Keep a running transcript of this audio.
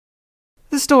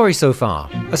The story so far.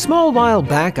 A small while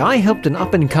back, I helped an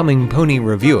up-and-coming pony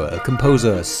reviewer compose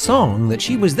a song that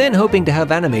she was then hoping to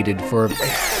have animated for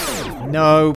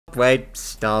No, wait,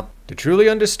 stop. To truly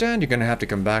understand, you're gonna have to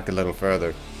come back a little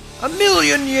further. a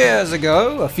million years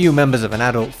ago. A few members of an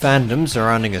adult fandom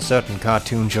surrounding a certain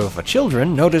cartoon show for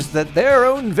children noticed that their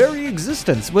own very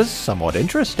existence was somewhat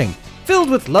interesting.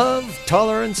 Filled with love,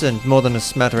 tolerance, and more than a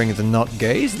smattering of the not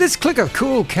gays, this clique of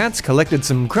cool cats collected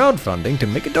some crowdfunding to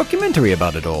make a documentary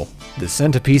about it all. The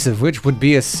centerpiece of which would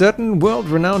be a certain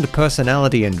world-renowned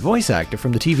personality and voice actor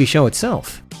from the TV show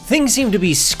itself. Things seemed to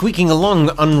be squeaking along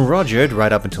unrogered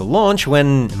right up until launch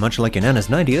when, much like in Anna's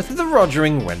 90th, the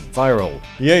rogering went viral.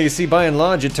 Yeah, you see, by and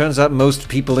large, it turns out most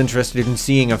people interested in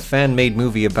seeing a fan-made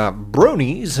movie about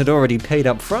bronies had already paid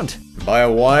up front. By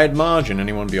a wide margin,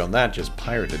 anyone beyond that just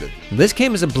pirated it. This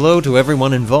came as a blow to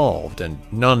everyone involved, and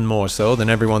none more so than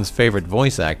everyone's favorite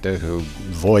voice actor who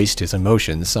voiced his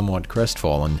emotions somewhat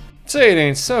crestfallen. Say it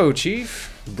ain't so,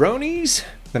 Chief. Bronies?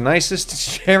 The nicest,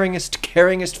 sharingest,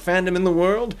 caringest fandom in the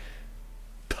world?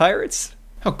 Pirates?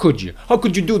 How could you? How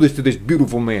could you do this to this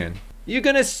beautiful man? You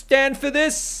gonna stand for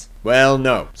this? Well,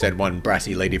 no, said one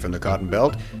brassy lady from the Cotton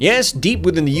Belt. Yes, deep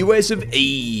within the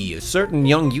U.S.A, a certain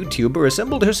young YouTuber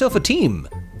assembled herself a team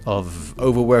of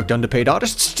overworked underpaid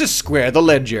artists to square the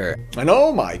ledger. And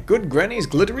oh my good granny's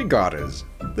glittery garters.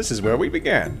 This is where we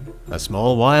began. A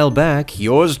small while back,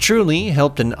 yours truly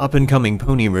helped an up-and-coming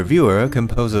pony reviewer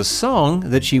compose a song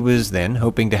that she was then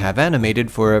hoping to have animated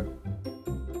for a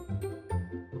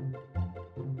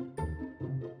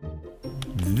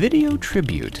video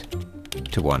tribute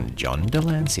to one John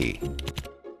Delancey.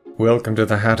 Welcome to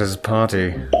the Hatter's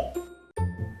Party.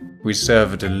 We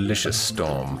serve a delicious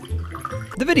storm.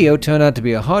 The video turned out to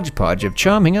be a hodgepodge of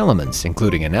charming elements,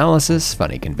 including analysis,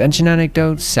 funny convention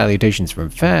anecdotes, salutations from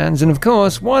fans, and of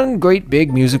course, one great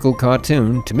big musical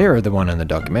cartoon to mirror the one in the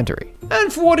documentary.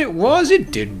 And for what it was,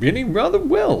 it did really rather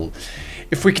well.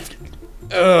 If we could...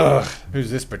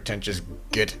 who's this pretentious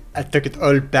git? I took it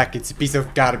all back, it's a piece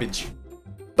of garbage.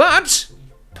 But...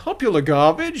 popular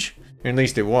garbage? At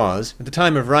least it was. At the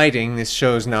time of writing, this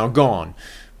show's now gone.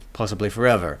 Possibly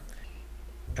forever.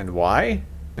 And why?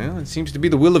 Well, it seems to be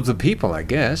the will of the people, I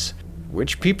guess.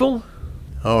 Which people?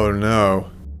 Oh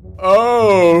no.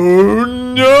 Oh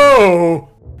no!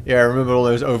 Yeah, remember all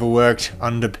those overworked,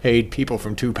 underpaid people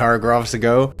from 2 paragraphs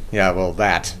ago? Yeah, well,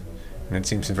 that. And it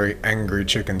seems some very angry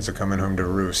chickens are coming home to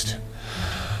roost.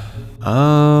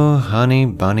 Oh, honey,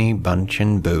 bunny, bunch,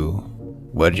 and boo.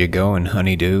 Where'd you go and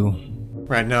honey-do?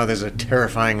 Right now there's a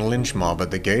terrifying lynch mob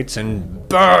at the gates and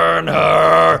burn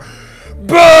her!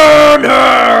 Burn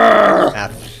her!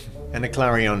 And a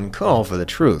clarion call for the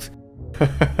truth.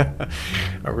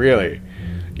 Oh, really?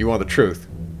 You want the truth?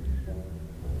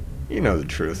 You know the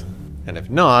truth. And if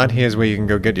not, here's where you can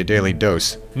go get your daily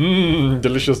dose.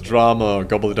 Delicious drama.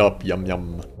 Gobble it up. Yum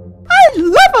yum. I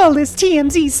love all this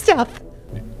TMZ stuff.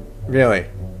 Really?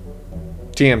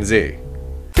 TMZ.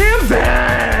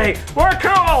 TMZ! We're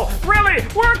cool! Really,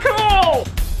 we're cool!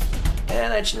 Yeah,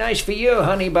 that's nice for you,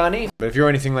 honey bunny. But if you're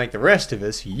anything like the rest of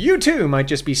us, you too might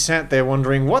just be sat there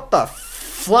wondering what the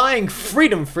flying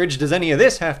freedom fridge does any of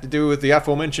this have to do with the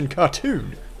aforementioned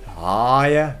cartoon? Ah,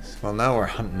 yes. Well, now we're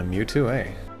hunting a Mewtwo,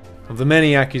 eh? Of the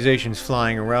many accusations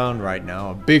flying around right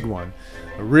now, a big one,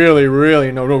 a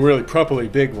really properly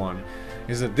big one,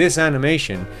 is that this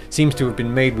animation seems to have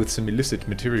been made with some illicit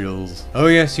materials. Oh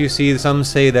yes, you see, some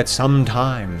say that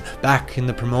sometime, back in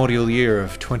the primordial year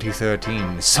of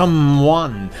 2013,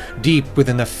 someone deep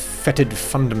within the fetid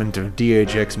fundament of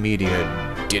DHX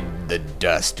Media did the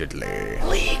dastardly.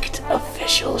 Leaked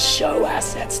official show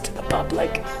assets to the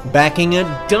public. Backing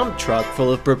a dump truck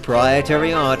full of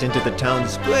proprietary art into the town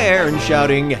square and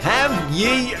shouting, "Have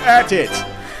ye at it!"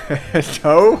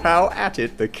 Oh, how at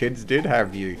it the kids did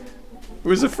have ye. It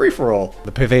was a free-for-all.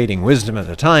 The pervading wisdom at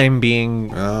the time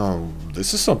being, oh,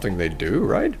 this is something they do,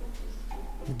 right?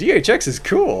 DHX is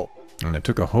cool. And it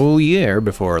took a whole year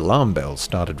before alarm bells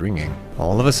started ringing.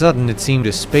 All of a sudden, it seemed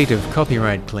a spate of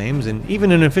copyright claims and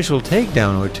even an official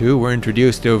takedown or two were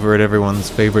introduced over at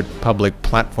everyone's favorite public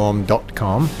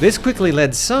platform.com. This quickly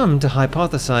led some to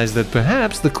hypothesize that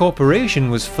perhaps the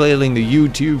corporation was flailing the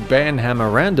YouTube ban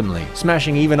hammer randomly,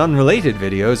 smashing even unrelated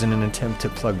videos in an attempt to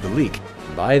plug the leak.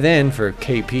 By then, for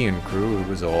KP and crew, it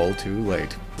was all too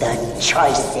late. The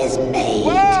choice is made.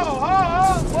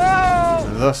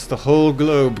 Thus, the whole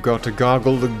globe got to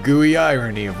goggle the gooey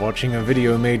irony of watching a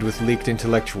video made with leaked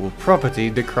intellectual property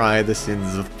decry the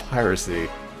sins of piracy.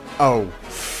 Oh.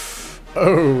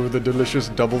 Oh, the delicious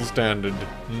double standard.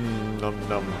 Num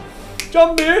num.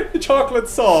 Jumpy, the chocolate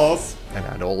sauce! And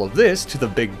add all of this to the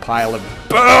big pile of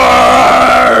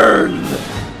BURN!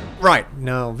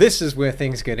 now this is where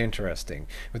things get interesting,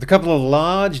 with a couple of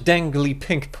large, dangly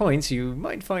pink points you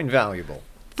might find valuable.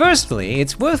 Firstly,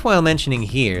 it's worthwhile mentioning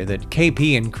here that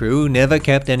KP and crew never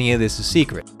kept any of this a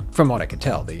secret. From what I could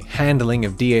tell, the handling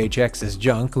of DHX's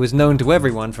junk was known to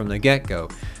everyone from the get-go.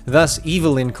 Thus,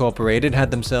 Evil Incorporated had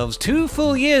themselves 2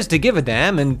 full years to give a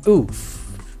damn, and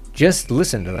oof, just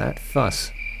listen to that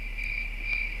fuss.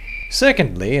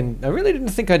 Secondly, and I really didn't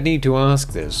think I'd need to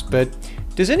ask this, but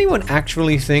does anyone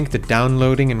actually think that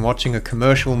downloading and watching a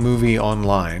commercial movie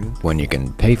online, when you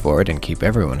can pay for it and keep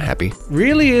everyone happy,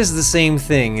 really is the same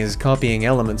thing as copying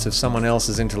elements of someone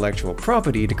else's intellectual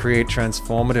property to create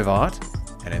transformative art?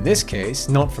 And in this case,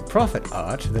 not-for-profit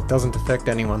art that doesn't affect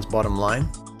anyone's bottom line?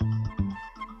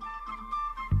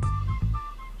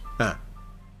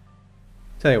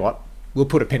 Tell you what, we'll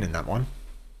put a pin in that one.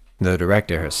 The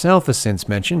director herself has since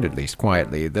mentioned, at least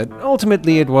quietly, that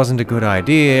ultimately it wasn't a good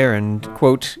idea and,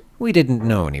 quote, we didn't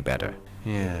know any better.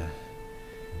 You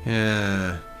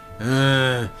know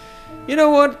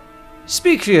what?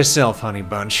 Speak for yourself, honey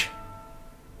bunch.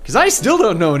 'Cause I still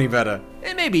don't know any better.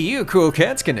 And maybe you cool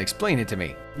cats can explain it to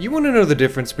me. You want to know the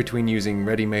difference between using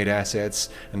ready-made assets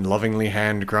and lovingly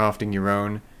handcrafting your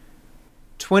own?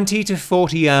 20 to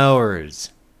 40 hours.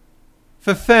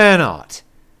 For fan art.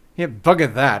 Yeah,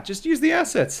 bugger that. Just use the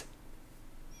assets.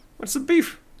 What's the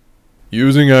beef?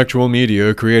 Using actual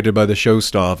media created by the show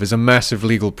staff is a massive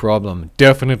legal problem,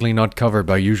 definitely not covered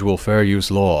by usual fair use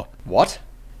law. What?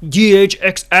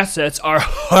 DHX assets are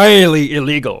highly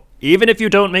illegal, even if you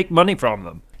don't make money from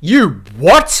them. You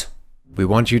what? We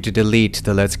want you to delete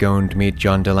the Let's Go and Meet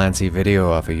John Delancey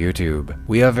video off of YouTube.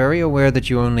 We are very aware that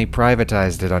you only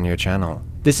privatized it on your channel.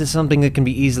 This is something that can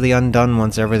be easily undone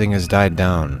once everything has died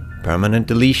down. Permanent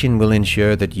deletion will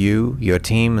ensure that you, your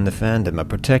team, and the fandom are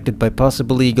protected by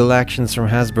possible legal actions from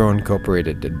Hasbro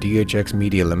Incorporated and DHX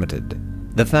Media Limited.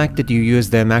 The fact that you use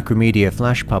their Macromedia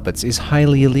flash puppets is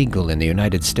highly illegal in the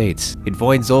United States. It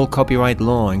voids all copyright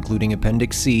law, including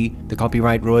Appendix C, the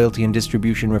Copyright Royalty and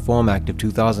Distribution Reform Act of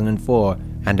 2004,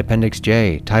 and Appendix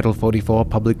J, Title 44,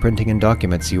 Public Printing and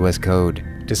Documents, U.S. Code.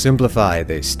 To simplify,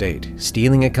 they state,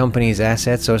 stealing a company's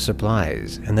assets or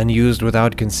supplies, and then used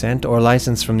without consent or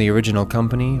license from the original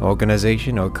company,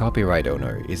 organization, or copyright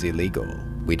owner is illegal.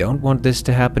 We don't want this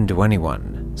to happen to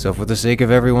anyone, so for the sake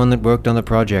of everyone that worked on the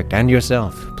project and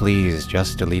yourself, please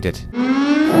just delete it.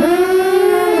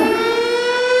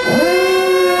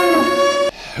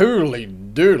 Holy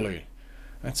dooly.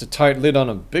 That's a tight lid on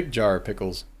a big jar of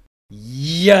pickles.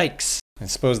 Yikes! I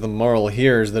suppose the moral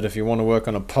here is that if you want to work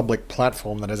on a public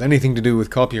platform that has anything to do with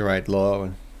copyright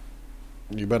law,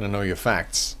 you better know your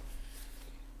facts.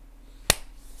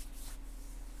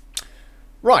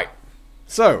 Right.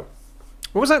 So,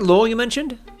 what was that law you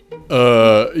mentioned?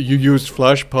 You used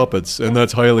flash puppets, and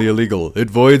that's highly illegal. It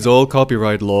voids all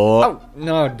copyright law. Oh,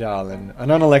 no, darling. An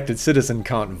unelected citizen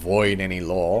can't void any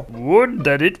law. Would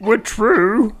that it were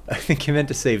true. I think you meant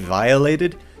to say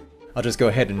violated. I'll just go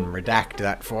ahead and redact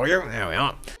that for you. There we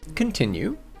are.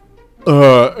 Continue.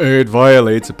 It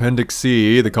violates Appendix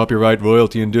C, the Copyright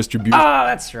Royalty and Distribution... Ah,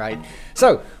 that's right.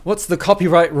 So, what's the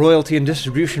Copyright Royalty and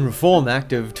Distribution Reform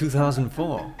Act of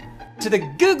 2004? To the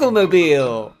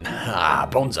Google-mobile! Ah,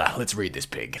 bonza, let's read this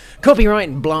pig.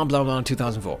 Copyright blah blah blah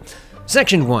 2004.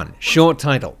 Section 1, short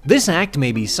title. This act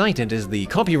may be cited as the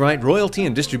Copyright Royalty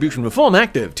and Distribution Reform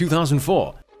Act of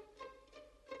 2004.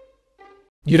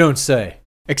 You don't say.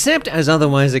 Except as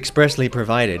otherwise expressly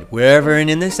provided, wherever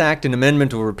in this act an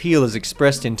amendment or repeal is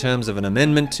expressed in terms of an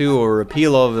amendment to or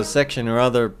repeal of a section or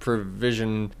other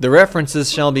provision, the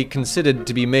references shall be considered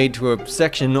to be made to a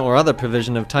section or other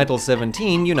provision of Title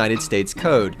 17 United States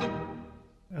Code.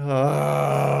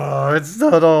 It's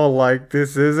not all like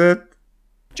this, is it?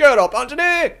 Shut up,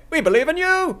 Anthony! We believe in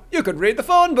you! You could read the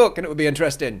phone book and it would be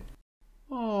interesting.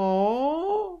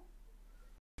 Aww.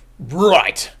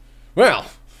 Right. Well,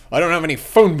 I don't have any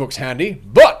phone books handy,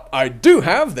 but I do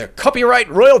have the Copyright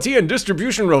Royalty and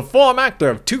Distribution Reform Act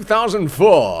of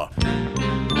 2004.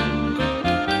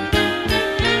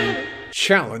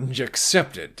 Challenge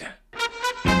accepted.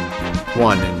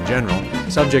 1. In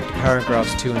general, subject to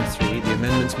paragraphs 2 and 3, the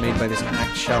amendments made by this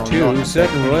act shall 2.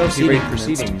 Certain royalty rate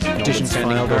proceedings, petitions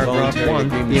filed or voluntary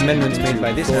 1. The amendments made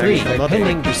by this act shall not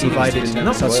pending proceedings,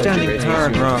 notwithstanding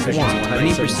paragraph 1.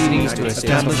 Any proceedings to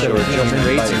establish or adjust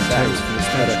rates and terms for the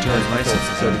statutory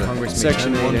licenses of Congress.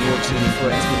 Section 114,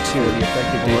 for 2, the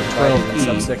effective date 12E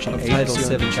subsection of Title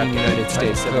 17 United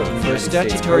States Code. For a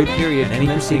statutory period, any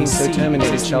proceedings so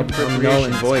terminated shall become null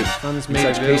and void. In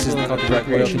such cases, the Copyright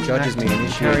Royalty judges may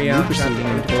initiate new proceeding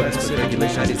in accordance with the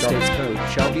United States Code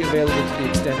shall be available to the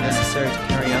extent necessary to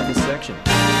carry out this section.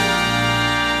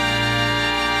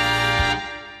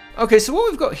 Okay, so what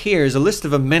we've got here is a list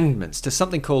of amendments to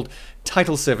something called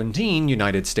Title 17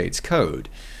 United States Code.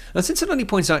 Now, since it only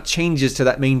points out changes to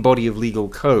that main body of legal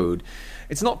code,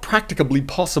 it's not practicably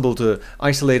possible to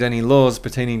isolate any laws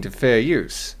pertaining to fair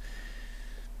use.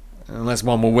 Unless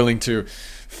one were willing to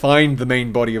find the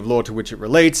main body of law to which it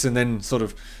relates and then sort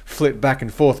of flip back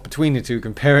and forth between the two,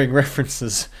 comparing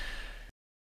references.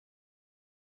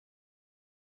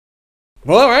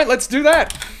 Well, alright, let's do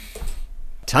that!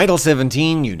 Title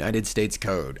 17 United States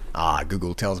Code. Ah,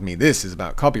 Google tells me this is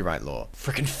about copyright law.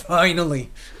 Frickin' finally!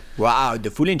 Wow,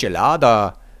 the full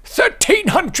enchilada.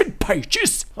 1,300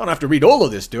 pages! I don't have to read all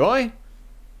of this, do I?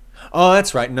 Oh,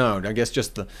 that's right, no, I guess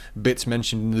just the bits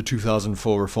mentioned in the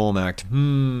 2004 Reform Act.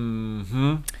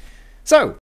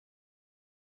 So,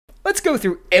 let's go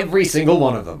through every single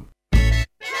one of them.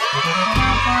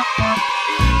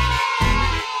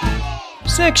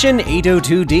 Section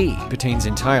 802D pertains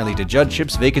entirely to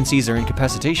judgeships, vacancies, or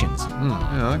incapacitations.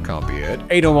 Yeah, that can't be it.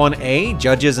 801A,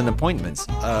 judges and appointments.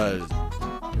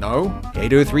 No.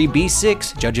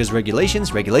 803B6, judges'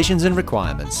 regulations and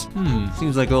requirements.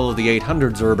 Seems like all of the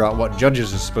 800s are about what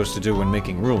judges are supposed to do when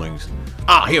making rulings.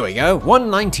 Ah, here we go.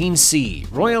 119C,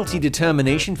 royalty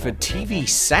determination for TV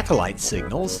satellite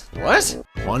signals. What?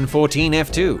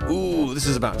 114F2, ooh, this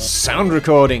is about sound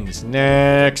recordings.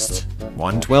 Next.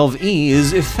 112E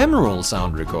is ephemeral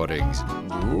sound recordings.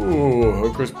 Ooh,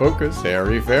 hocus pocus,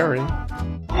 airy fairy. Who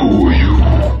are you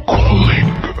calling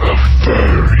a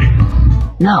fairy?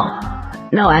 No,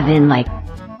 as in like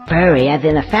fairy, as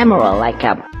in ephemeral, like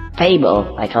a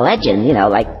fable, like a legend, you know,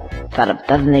 like sort of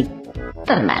doesn't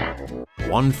matter.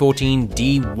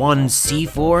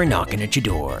 114D1C4 knocking at your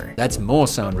door. That's more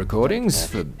sound recordings,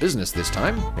 for business this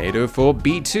time.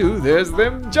 804B2, there's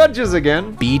them judges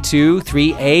again. B2,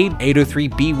 3A,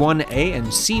 803B1A, and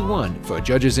C1 for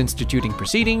judges instituting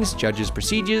proceedings, judges'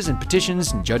 procedures and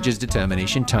petitions, and judges'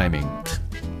 determination timing.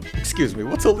 Excuse me,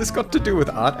 what's all this got to do with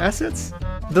art assets?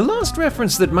 The last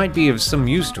reference that might be of some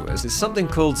use to us is something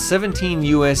called 17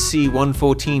 U.S.C.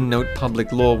 114 Note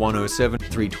Public Law 107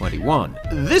 321.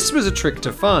 This was a trick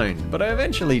to find, but I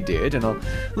eventually did, and I'll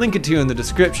link it to you in the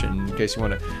description in case you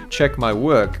want to check my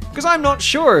work, because I'm not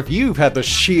sure if you've had the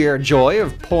sheer joy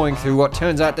of pouring through what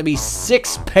turns out to be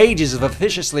 6 pages of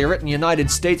officiously written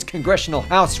United States Congressional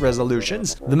House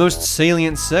resolutions, the most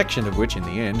salient section of which in the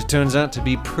end turns out to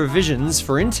be provisions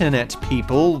for internet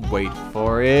people, wait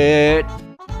for it,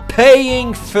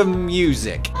 paying for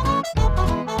music.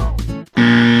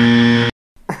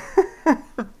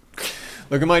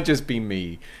 Look, it might just be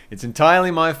me. It's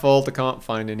entirely my fault, I can't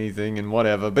find anything and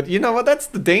whatever, but you know what, that's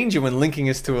the danger when linking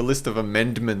us to a list of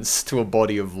amendments to a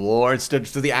body of law instead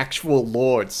of to the actual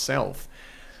law itself.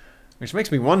 Which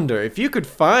makes me wonder, if you could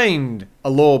find a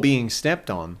law being stepped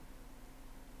on,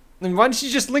 then why didn't you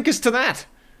just link us to that?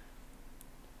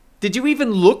 Did you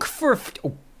even look for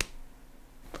oh,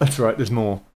 that's right, there's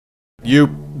more. You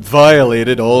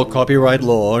violated all copyright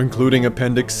law, including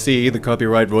Appendix C, the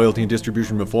Copyright Royalty and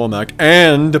Distribution Reform Act,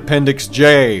 and Appendix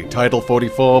J, Title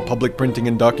 44, Public Printing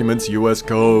and Documents, U.S.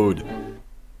 Code.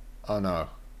 Oh no.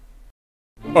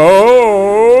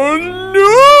 Oh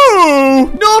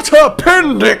no! Not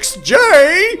Appendix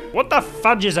J! What the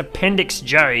fudge is Appendix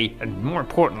J? And more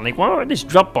importantly, why won't this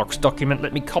Dropbox document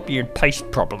let me copy and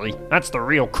paste properly? That's the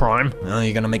real crime. Oh,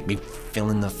 you're gonna make me fill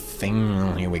in the thing.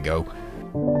 Oh, here we go.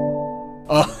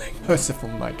 Oh, merciful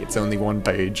Mike, it's only one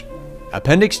page.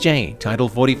 Appendix J, Title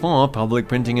 44, Public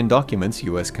Printing and Documents,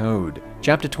 U.S. Code.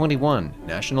 Chapter 21,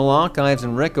 National Archives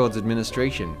and Records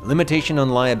Administration, Limitation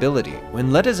on Liability.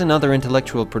 When letters and other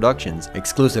intellectual productions,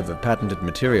 exclusive of patented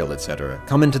material, etc.,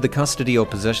 come into the custody or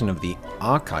possession of the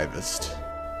archivist,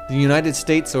 the United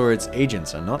States or its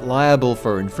agents are not liable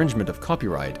for infringement of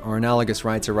copyright or analogous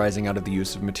rights arising out of the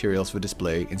use of materials for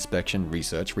display, inspection,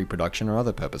 research, reproduction, or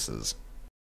other purposes.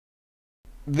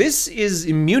 This is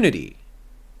immunity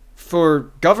for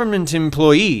government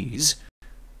employees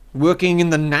working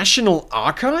in the National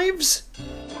Archives?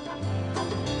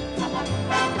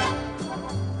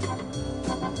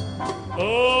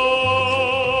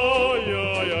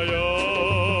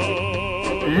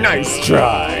 Nice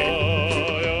try!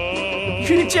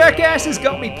 You jackasses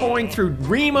got me pouring through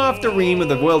ream after ream of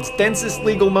the world's densest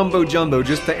legal mumbo-jumbo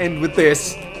just to end with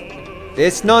this.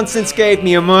 This nonsense gave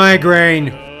me a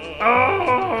migraine.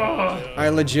 I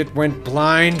legit went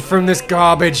blind from this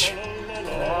garbage.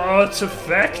 Oh, it's a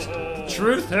fact. The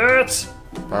truth hurts.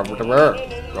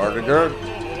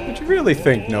 Did you really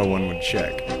think no one would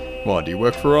check? What, do you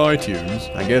work for iTunes?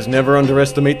 I guess never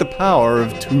underestimate the power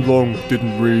of too long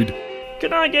didn't read.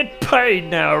 Can I get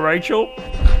paid now, Rachel?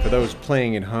 For those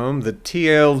playing at home, the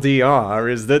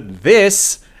TLDR is that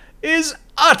this is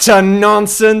utter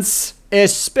nonsense!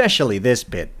 Especially this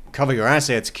bit. Cover your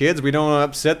assets, kids. We don't want to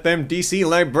upset them DC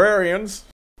librarians.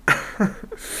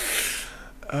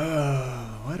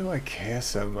 Why do I care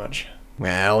so much?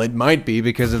 Well, it might be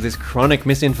because of this chronic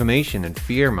misinformation and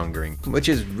fear-mongering, which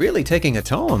is really taking a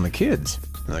toll on the kids.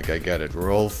 Like, I get it.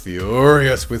 We're all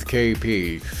furious with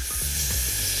KP.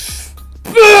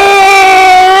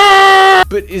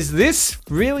 But is this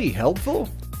really helpful?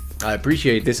 I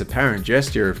appreciate this apparent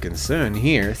gesture of concern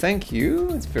here. Thank you.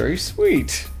 It's very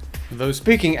sweet. Though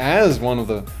speaking as one of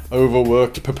the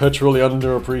overworked, perpetually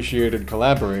underappreciated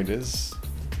collaborators,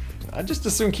 I'd just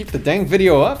as soon keep the dang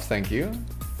video up, thank you.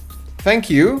 Thank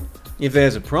you. If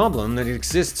there's a problem, that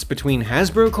exists between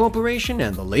Hasbro Corporation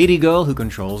and the lady girl who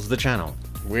controls the channel.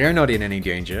 We're not in any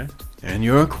danger, and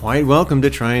you're quite welcome to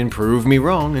try and prove me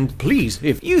wrong, and please,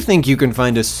 if you think you can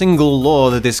find a single law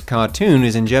that this cartoon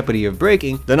is in jeopardy of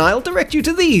breaking, then I'll direct you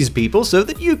to these people so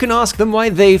that you can ask them why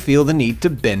they feel the need to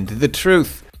bend to the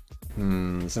truth.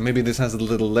 So maybe this has a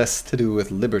little less to do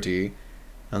with liberty,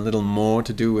 a little more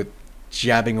to do with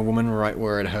jabbing a woman right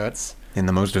where it hurts. In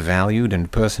the most valued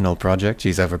and personal project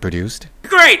she's ever produced.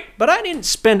 Great! But I didn't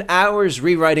spend hours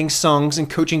rewriting songs and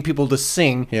coaching people to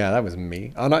sing. Yeah, that was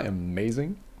me. Aren't I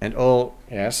amazing? And all,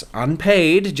 yes,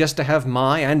 unpaid, just to have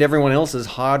my and everyone else's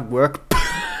hard work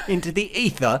into the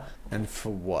ether. And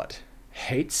for what?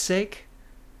 Hate's sake?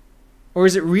 Or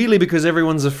is it really because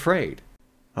everyone's afraid?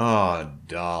 Oh,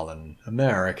 darling,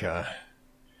 America.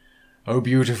 Oh,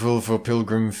 beautiful for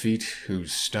pilgrim feet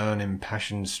whose stern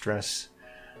impassioned stress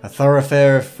a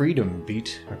thoroughfare of freedom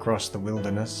beat across the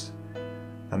wilderness.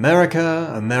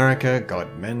 America, America,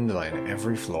 God mend thine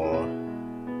every flaw.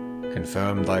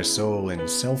 Confirm thy soul in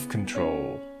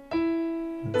self-control,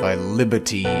 thy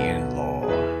liberty in law.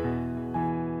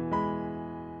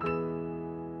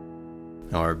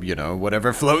 Or, you know,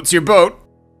 whatever floats your boat.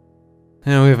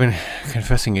 Now, we've been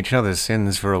confessing each other's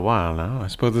sins for a while now. I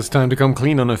suppose it's time to come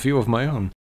clean on a few of my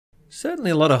own.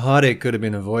 Certainly a lot of heartache could have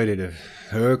been avoided if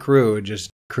her crew had just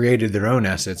created their own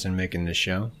assets in making this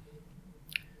show.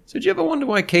 So did you ever wonder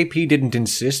why KP didn't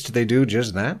insist they do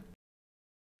just that?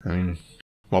 I mean,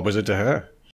 what was it to her?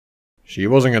 She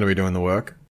wasn't going to be doing the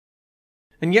work.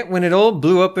 And yet when it all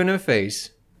blew up in her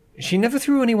face, she never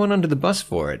threw anyone under the bus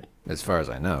for it, as far as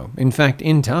I know. In fact,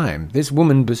 in time, this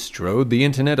woman bestrode the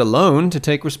internet alone to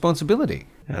take responsibility.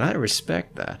 And I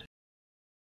respect that.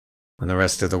 When the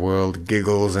rest of the world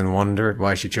giggles in wonder at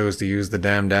why she chose to use the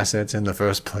damned assets in the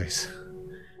first place.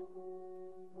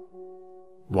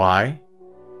 Why?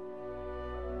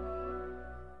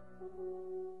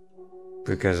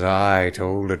 Because I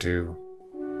told her to.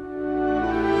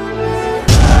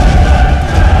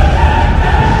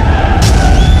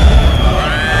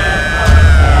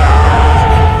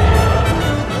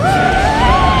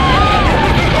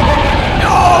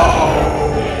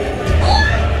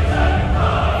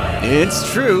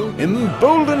 It's true,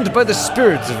 emboldened by the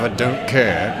spirits of I don't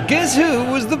care. Guess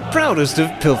who was the proudest of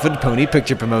pilfered pony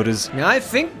picture promoters? I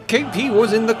think KP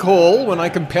was in the call when I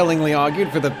compellingly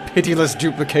argued for the pitiless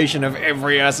duplication of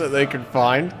every asset they could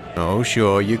find. Oh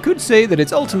sure, you could say that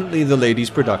it's ultimately the lady's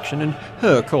production and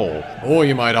her call. Or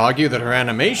you might argue that her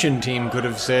animation team could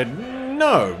have said,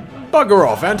 no, bugger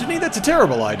off, Anthony, that's a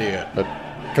terrible idea. But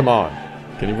come on,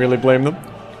 can you really blame them?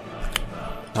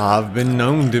 I've been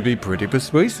known to be pretty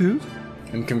persuasive.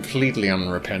 And completely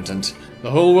unrepentant.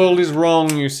 The whole world is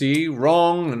wrong, you see.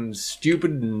 Wrong and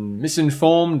stupid and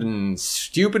misinformed and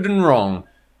stupid and wrong.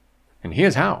 And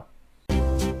here's how.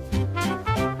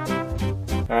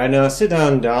 Alright, now sit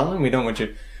down, darling. We don't want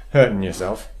you hurting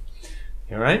yourself.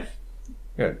 You alright?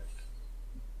 Good.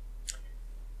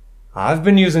 I've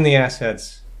been using the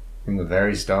assets from the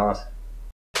very start.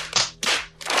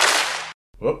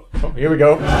 Whoop, oh, here we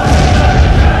go.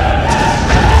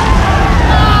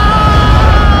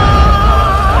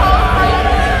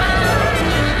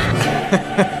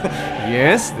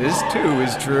 Yes, this too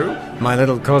is true. My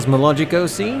little Cosmologic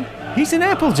OC, he's an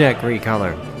Applejack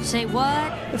recolor. Say what?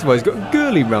 That's why he's got a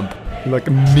girly rump, like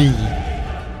me.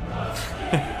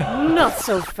 Not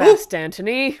so fast,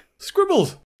 Anthony.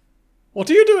 Scribbles, what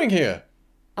are you doing here?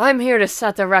 I'm here to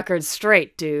set the record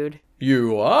straight, dude.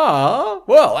 You are?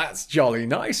 Well, that's jolly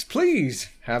nice. Please,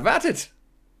 have at it.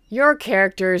 Your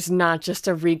character's not just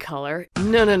a recolor.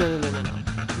 No.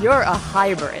 You're a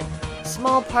hybrid.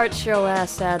 Small part show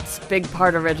assets, big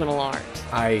part original art.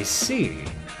 I see.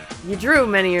 You drew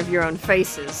many of your own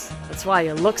faces. That's why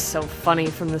you look so funny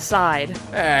from the side.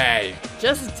 Hey!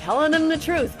 Just telling him the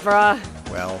truth, bruh.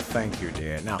 Well, thank you,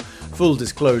 dear. Now, full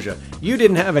disclosure, you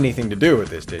didn't have anything to do with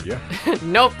this, did you?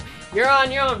 Nope. You're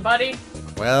on your own, buddy.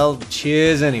 Well,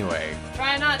 cheers anyway.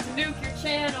 Try not to nuke your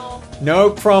channel. No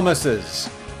promises.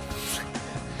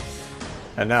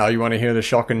 And now you want to hear the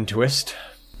shocking twist?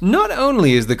 Not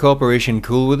only is the corporation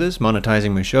cool with us,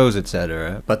 monetizing my shows,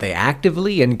 etc., but they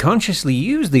actively and consciously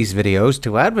use these videos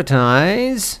to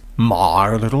advertise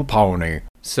My Little Pony.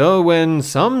 So when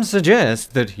some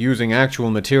suggest that using actual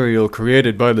material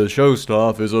created by the show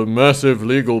staff is a massive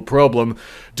legal problem,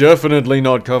 definitely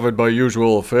not covered by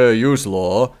usual fair use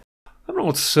law, I'm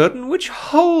not certain which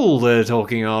hole they're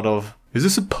talking out of. Is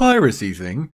this a piracy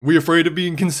thing? We afraid of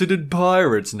being considered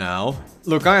pirates now?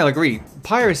 Look, I'll agree,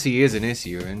 piracy is an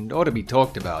issue and ought to be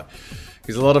talked about,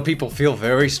 because a lot of people feel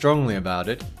very strongly about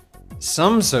it.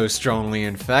 Some so strongly,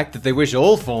 in fact, that they wish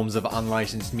all forms of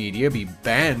unlicensed media be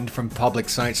banned from public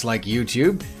sites like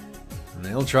YouTube. And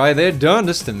they'll try their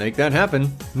darndest to make that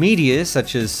happen. Media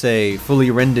such as, say, fully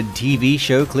rendered TV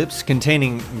show clips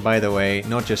containing, by the way,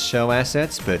 not just show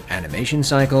assets, but animation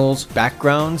cycles,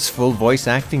 backgrounds, full voice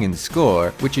acting, and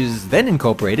score, which is then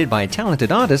incorporated by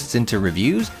talented artists into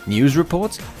reviews, news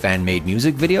reports, fan-made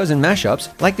music videos, and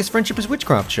mashups, like this Friendship is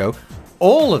Witchcraft show.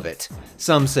 All of it,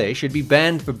 some say, should be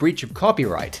banned for breach of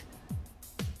copyright.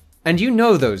 And you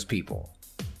know those people.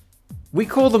 We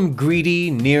call them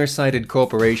greedy, nearsighted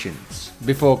corporations,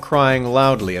 before crying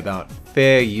loudly about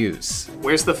fair use.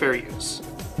 Where's the fair use?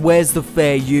 Where's the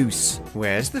fair use?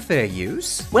 Where's the fair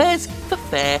use? Where's the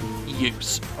fair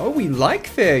use? Oh, we like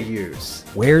fair use.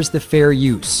 Where's the fair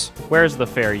use? Where's the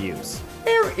fair use?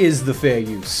 Where is the fair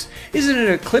use? Isn't it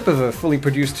a clip of a fully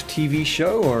produced TV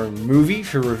show or movie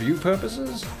for review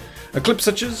purposes? A clip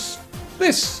such as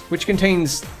this, which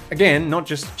contains, again, not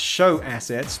just show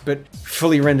assets, but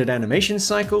fully rendered animation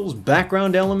cycles,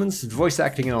 background elements, voice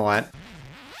acting and all that,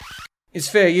 is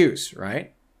fair use,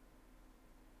 right?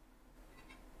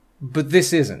 But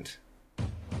this isn't.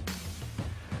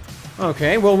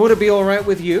 Okay, well, would it be alright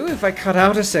with you if I cut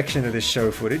out a section of this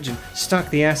show footage and stuck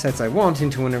the assets I want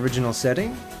into an original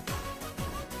setting?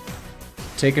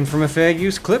 Taken from a fair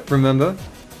use clip, remember?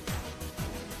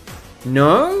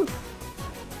 No?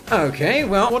 Okay,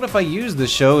 well, what if I use the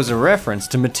show as a reference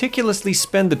to meticulously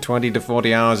spend the 20 to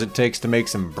 40 hours it takes to make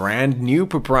some brand new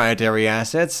proprietary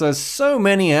assets, as so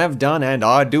many have done and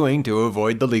are doing to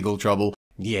avoid the legal trouble?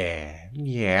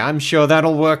 Yeah, I'm sure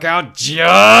that'll work out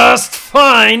just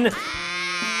fine!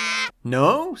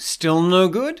 No? Still no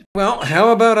good? Well, how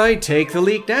about I take the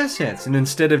leaked assets, and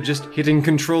instead of just hitting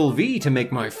Control-V to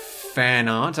make my fan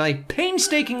art, I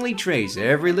painstakingly trace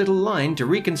every little line to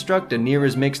reconstruct a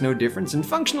near-as-makes-no-difference and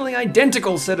functionally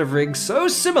identical set of rigs so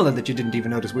similar that you didn't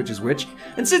even notice which is which,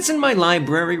 and sits in my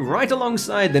library right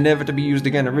alongside the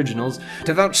never-to-be-used-again originals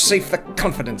to vouchsafe the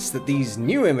confidence that these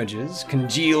new images,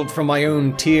 congealed from my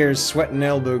own tears, sweat, and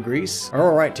elbow grease, are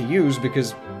alright to use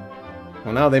because,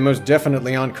 well, now they most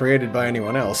definitely aren't created by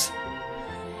anyone else.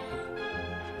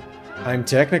 I'm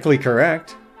technically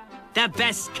correct. The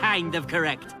best kind of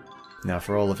correct. Now,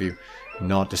 for all of you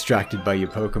not distracted by your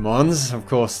Pokemons, of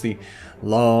course the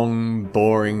long,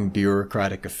 boring,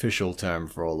 bureaucratic official term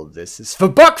for all of this is for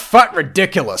buck-fat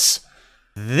ridiculous!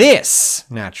 This,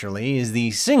 naturally, is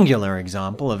the singular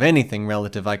example of anything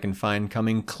relative I can find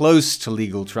coming close to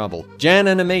legal trouble. Jan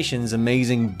Animation's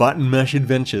amazing Button Mash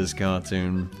Adventures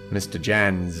cartoon. Mr.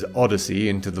 Jan's odyssey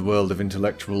into the world of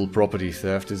intellectual property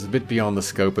theft is a bit beyond the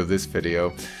scope of this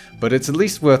video, but it's at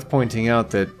least worth pointing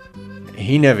out that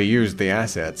he never used the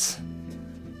assets.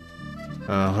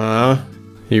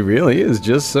 He really is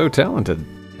just so talented.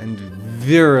 And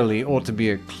verily ought to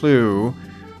be a clue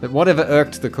that whatever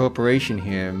irked the corporation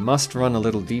here must run a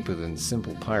little deeper than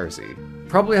simple piracy.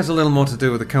 Probably has a little more to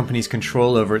do with the company's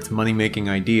control over its money-making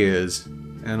ideas,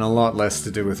 and a lot less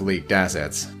to do with leaked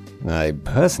assets. I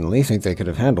personally think they could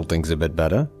have handled things a bit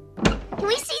better. Can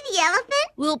we see the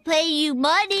elephant? We'll pay you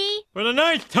money. For the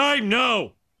ninth time,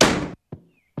 no!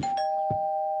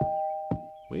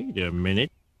 Wait a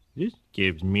minute. This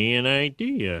gives me an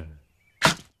idea.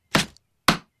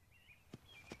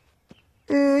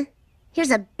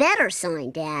 Here's a better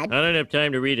sign, Dad. I don't have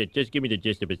time to read it. Just give me the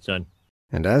gist of it, son.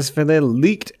 And as for their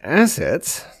leaked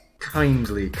assets, kind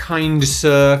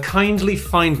sir, kindly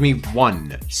find me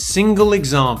one single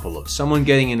example of someone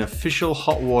getting in official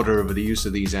hot water over the use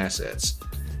of these assets.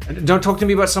 And don't talk to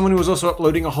me about someone who was also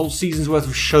uploading a whole season's worth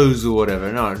of shows or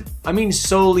whatever, no. I mean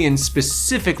solely and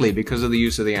specifically because of the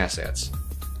use of the assets.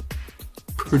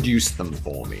 Produce them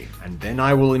for me, and then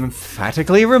I will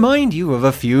emphatically remind you of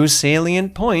a few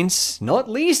salient points, not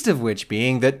least of which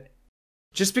being that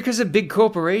just because a big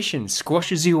corporation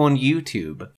squashes you on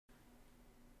YouTube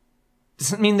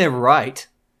doesn't mean they're right.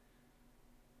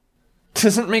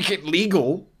 Doesn't make it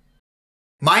legal.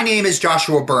 My name is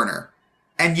Joshua Berner,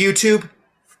 and YouTube,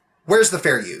 where's the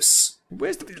fair use?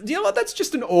 Where's the... You know what? That's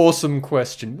just an awesome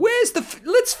question. Where's the...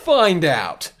 Let's find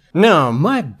out. Now,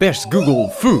 my best Google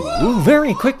foo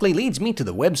very quickly leads me to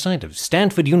the website of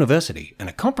Stanford University and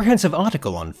a comprehensive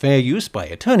article on fair use by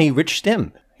attorney Rich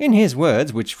Stem. In his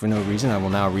words, which for no reason I will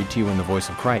now read to you in the voice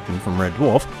of Crichton from Red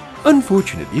Dwarf,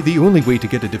 unfortunately, the only way to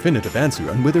get a definitive answer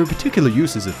on whether a particular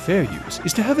use is of fair use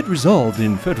is to have it resolved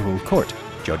in federal court.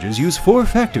 Judges use 4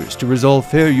 factors to resolve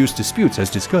fair use disputes as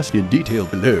discussed in detail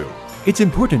below. It's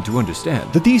important to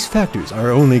understand that these factors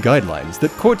are only guidelines that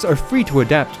courts are free to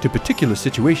adapt to particular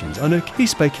situations on a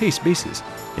case-by-case basis.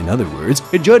 In other words,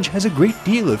 a judge has a great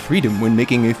deal of freedom when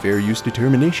making a fair use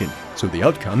determination, so the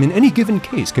outcome in any given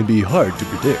case can be hard to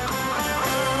predict.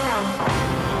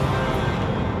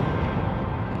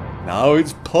 Now,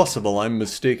 it's possible I'm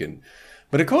mistaken,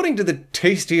 but according to the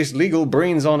tastiest legal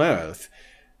brains on Earth,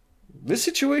 this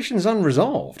situation's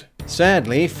unresolved.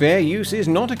 Sadly, fair use is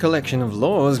not a collection of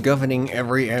laws governing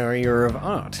every area of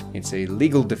art. It's a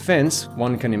legal defense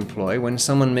one can employ when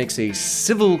someone makes a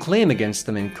civil claim against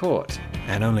them in court.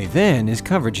 And only then is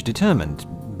coverage determined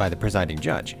by the presiding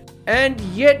judge. And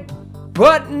yet,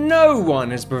 but no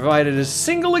one has provided a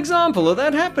single example of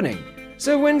that happening.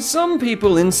 So when some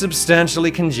people insubstantially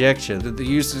conjecture that the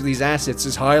use of these assets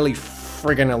is highly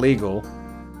friggin' illegal,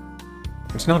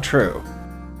 it's not true.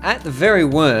 At the very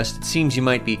worst, it seems you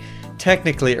might be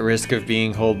technically at risk of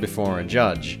being hauled before a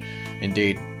judge.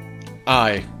 Indeed,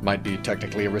 I might be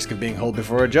technically at risk of being hauled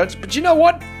before a judge, but you know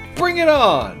what? Bring it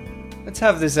on! Let's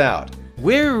have this out.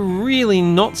 We're really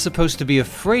not supposed to be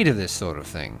afraid of this sort of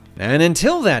thing. And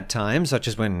until that time, such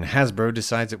as when Hasbro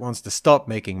decides it wants to stop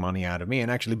making money out of me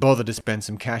and actually bother to spend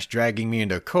some cash dragging me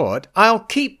into court, I'll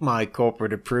keep my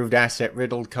corporate-approved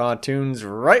asset-riddled cartoons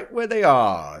right where they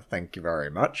are. Thank you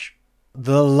very much.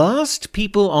 The last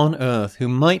people on Earth who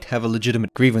might have a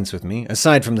legitimate grievance with me,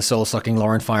 aside from the soul-sucking,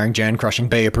 Lauren-firing, Jan-crushing,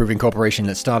 Bay-approving corporation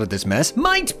that started this mess,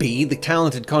 might be the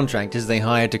talented contractors they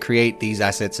hired to create these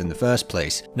assets in the first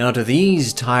place. Now to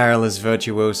these tireless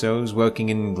virtuosos working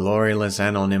in glorious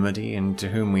anonymity and to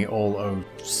whom we all owe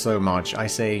so much, I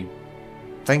say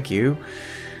thank you.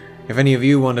 If any of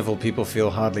you wonderful people feel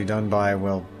hardly done by,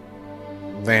 well,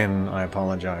 then I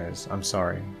apologize. I'm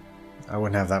sorry. I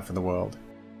wouldn't have that for the world.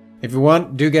 If you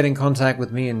want, do get in contact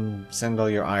with me and send all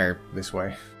your ire this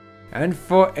way. And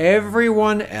for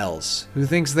everyone else who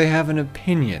thinks they have an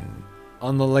opinion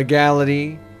on the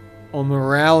legality or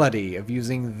morality of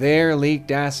using their leaked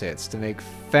assets to make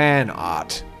fan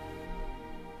art,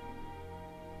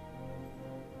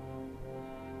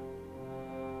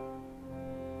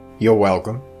 you're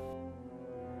welcome.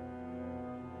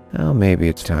 Well, maybe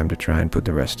it's time to try and put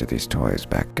the rest of these toys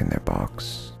back in their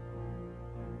box.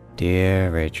 Dear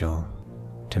Rachel,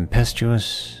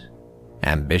 tempestuous,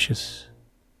 ambitious,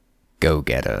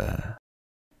 go-getter.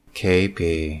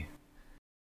 KP.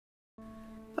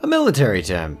 A military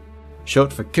term,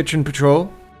 short for kitchen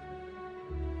patrol.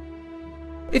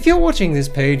 If you're watching this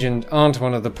page and aren't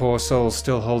one of the poor souls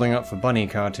still holding up for bunny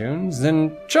cartoons,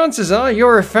 then chances are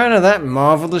you're a fan of that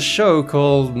marvelous show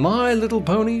called My Little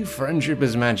Pony: Friendship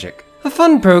is Magic. A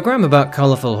fun program about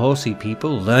colourful horsey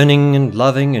people, learning and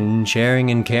loving and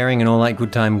sharing and caring and all that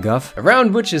good time guff,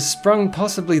 around which has sprung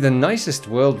possibly the nicest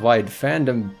worldwide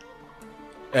fandom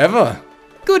ever.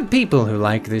 Good people who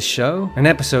like this show, an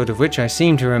episode of which I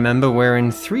seem to remember wherein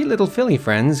 3 little Philly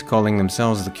friends, calling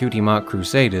themselves the Cutie Mark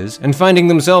Crusaders, and finding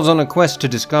themselves on a quest to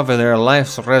discover their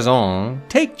life's raison,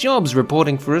 take jobs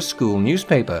reporting for a school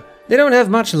newspaper. They don't have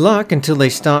much luck until they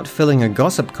start filling a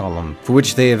gossip column, for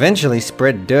which they eventually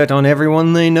spread dirt on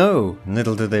everyone they know.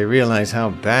 Little do they realize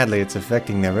how badly it's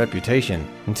affecting their reputation,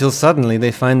 until suddenly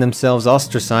they find themselves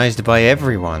ostracized by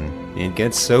everyone. It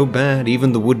gets so bad,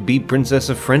 even the would-be princess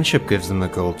of friendship gives them the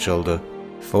cold shoulder.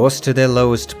 Forced to their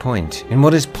lowest point, in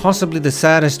what is possibly the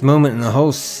saddest moment in the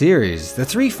whole series, the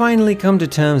 3 finally come to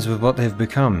terms with what they've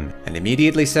become, and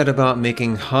immediately set about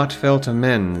making heartfelt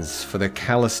amends for their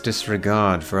callous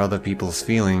disregard for other people's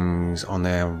feelings on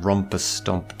their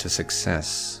romper-stomp to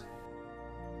success.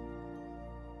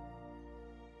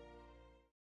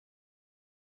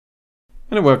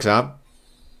 And it works out.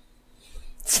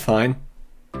 It's fine.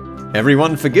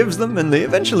 Everyone forgives them, and they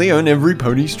eventually earn every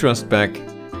pony's trust back.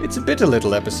 It's a bitter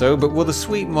little episode, but with a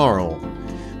sweet moral.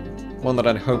 One that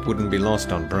I'd hope wouldn't be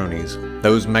lost on bronies.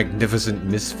 Those magnificent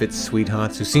misfit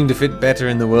sweethearts who seem to fit better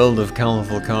in the world of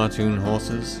colourful cartoon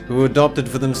horses, who adopted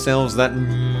for themselves that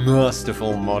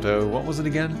masterful motto. What was it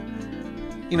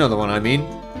again? You know the one I mean.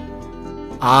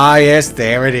 Ah, yes,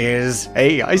 there it is.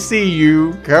 Hey, I see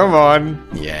you. Come on.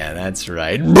 Yeah, that's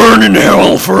right. Burn in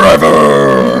hell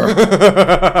forever!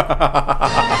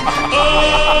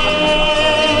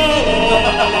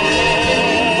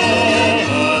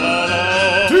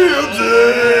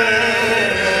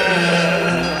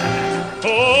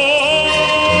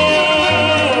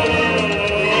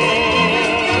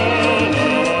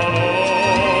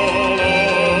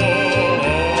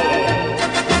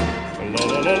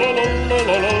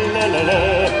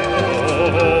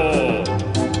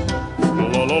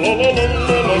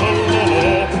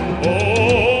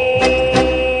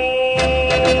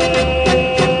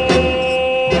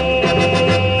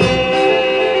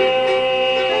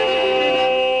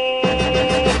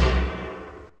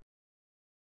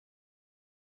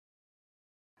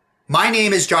 My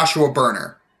name is Joshua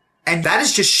Berner, and that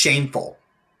is just shameful.